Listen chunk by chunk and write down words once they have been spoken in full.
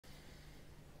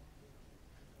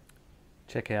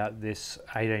Check out this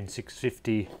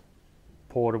 18650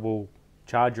 portable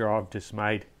charger I've just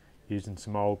made using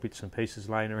some old bits and pieces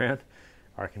laying around.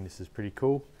 I reckon this is pretty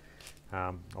cool.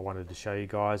 I wanted to show you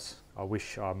guys. I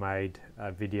wish I made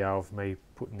a video of me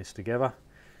putting this together.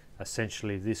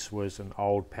 Essentially this was an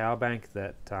old power bank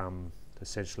that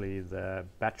essentially the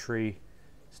battery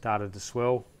started to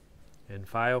swell and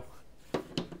fail.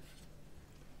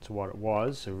 So what it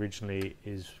was originally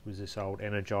was this old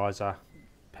Energizer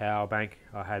power bank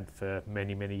I had for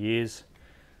many years,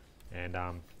 and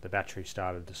the battery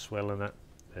started to swell in it.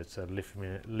 It's a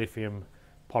lithium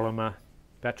polymer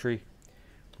battery,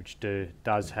 which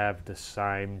does have the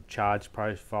same charge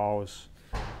profiles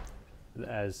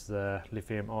as the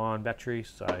lithium ion battery,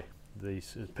 so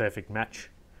this is a perfect match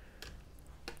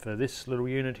for this little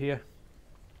unit here.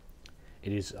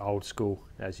 It is old school,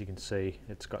 as you can see.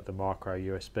 It's got the micro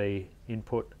USB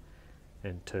input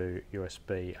and two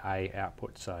USB-A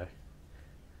output, so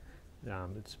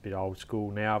it's a bit old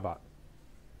school now, but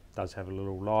it does have a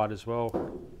little light as well.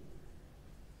 You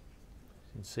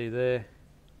can see there.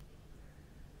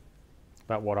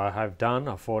 But what I have done,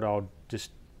 I thought I'll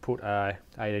just put a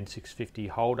 18650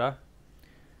 holder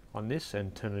on this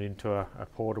and turn it into a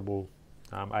portable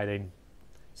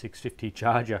 18650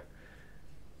 charger,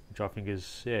 which I think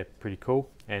is pretty cool.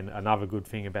 And another good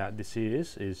thing about this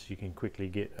is you can quickly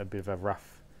get a bit of a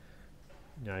rough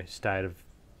state of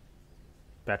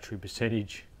battery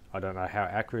percentage. I don't know how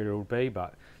accurate it will be,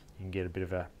 but you can get a bit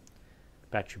of a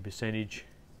battery percentage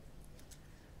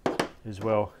as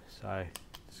well. So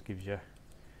this gives you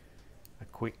a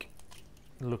quick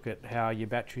look at how your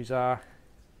batteries are.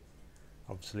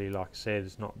 Obviously, like I said,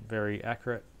 it's not very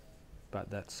accurate, but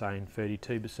that's saying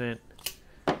 32%.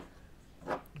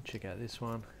 Check out this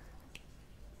one,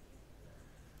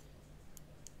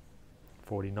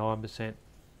 49%.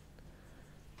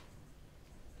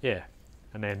 Yeah,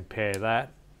 and then pair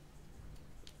that.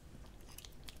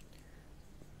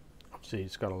 Obviously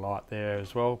it's got a light there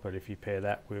as well, but if you pair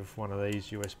that with one of these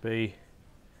USB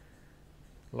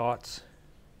lights,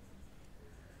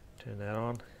 turn that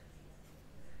on,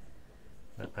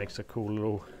 that makes a cool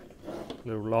little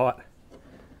light,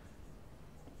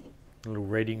 a little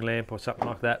reading lamp or something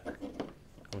like that.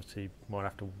 Obviously you might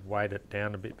have to weight it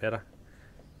down a bit better.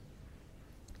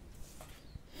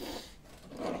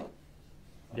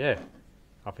 Yeah,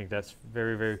 I think that's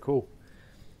very cool.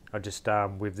 I just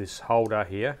with this holder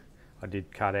here, I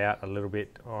did cut out a little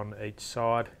bit on each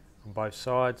side, on both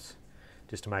sides,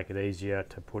 just to make it easier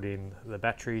to put in the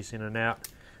batteries in and out.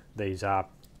 These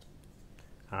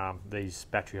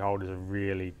battery holders are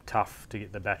really tough to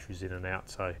get the batteries in and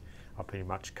out, so I pretty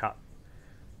much cut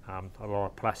a lot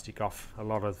of plastic off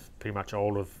pretty much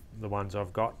all of the ones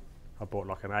I've got. I bought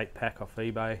like an 8-pack off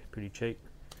eBay, pretty cheap.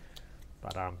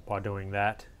 But by doing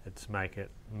that, it's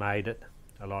made it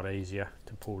a lot easier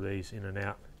to pull these in and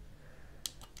out.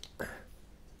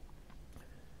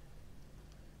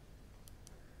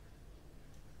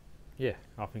 Yeah,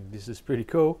 I think this is pretty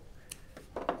cool.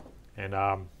 And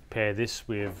pair this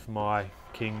with my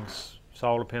King's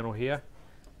solar panel here,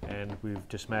 and we've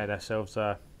just made ourselves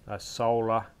a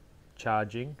solar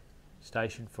charging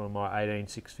station for my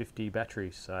 18650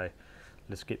 batteries. So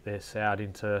let's get this out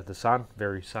into the sun.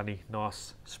 Very sunny,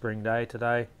 nice spring day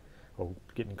today, or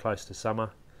getting close to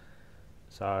summer.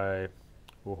 So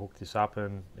we'll hook this up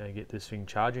and get this thing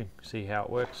charging, see how it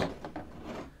works.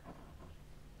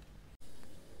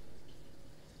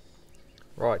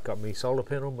 Right, got me solar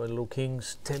panel, my little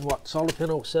King's 10-watt solar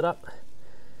panel set up.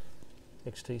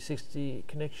 XT60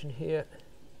 connection here.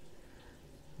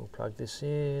 We'll plug this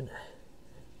in,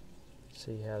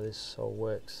 see how this all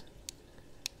works.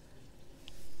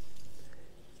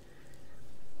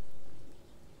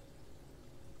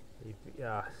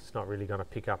 It's not really going to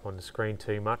pick up on the screen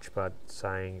too much, but it's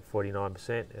saying 49%,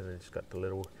 and then it's got the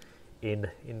little in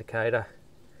indicator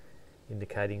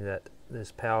indicating that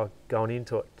there's power going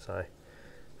into it. So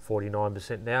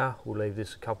 49% now. We'll leave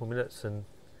this a couple minutes and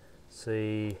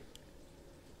see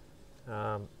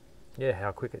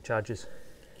how quick it charges.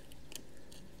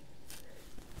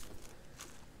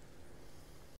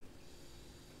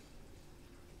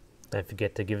 Don't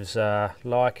forget to give us a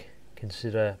like,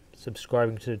 consider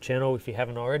subscribing to the channel if you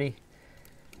haven't already.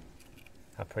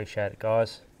 I appreciate it,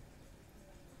 guys.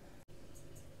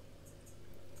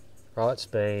 Right, it's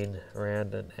been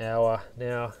around an hour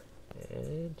now,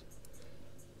 and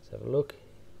let's have a look.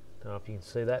 I don't know if you can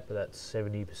see that, but that's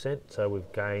 70%, so we've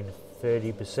gained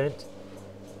 30%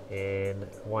 in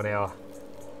 1 hour.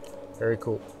 Very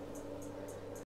cool.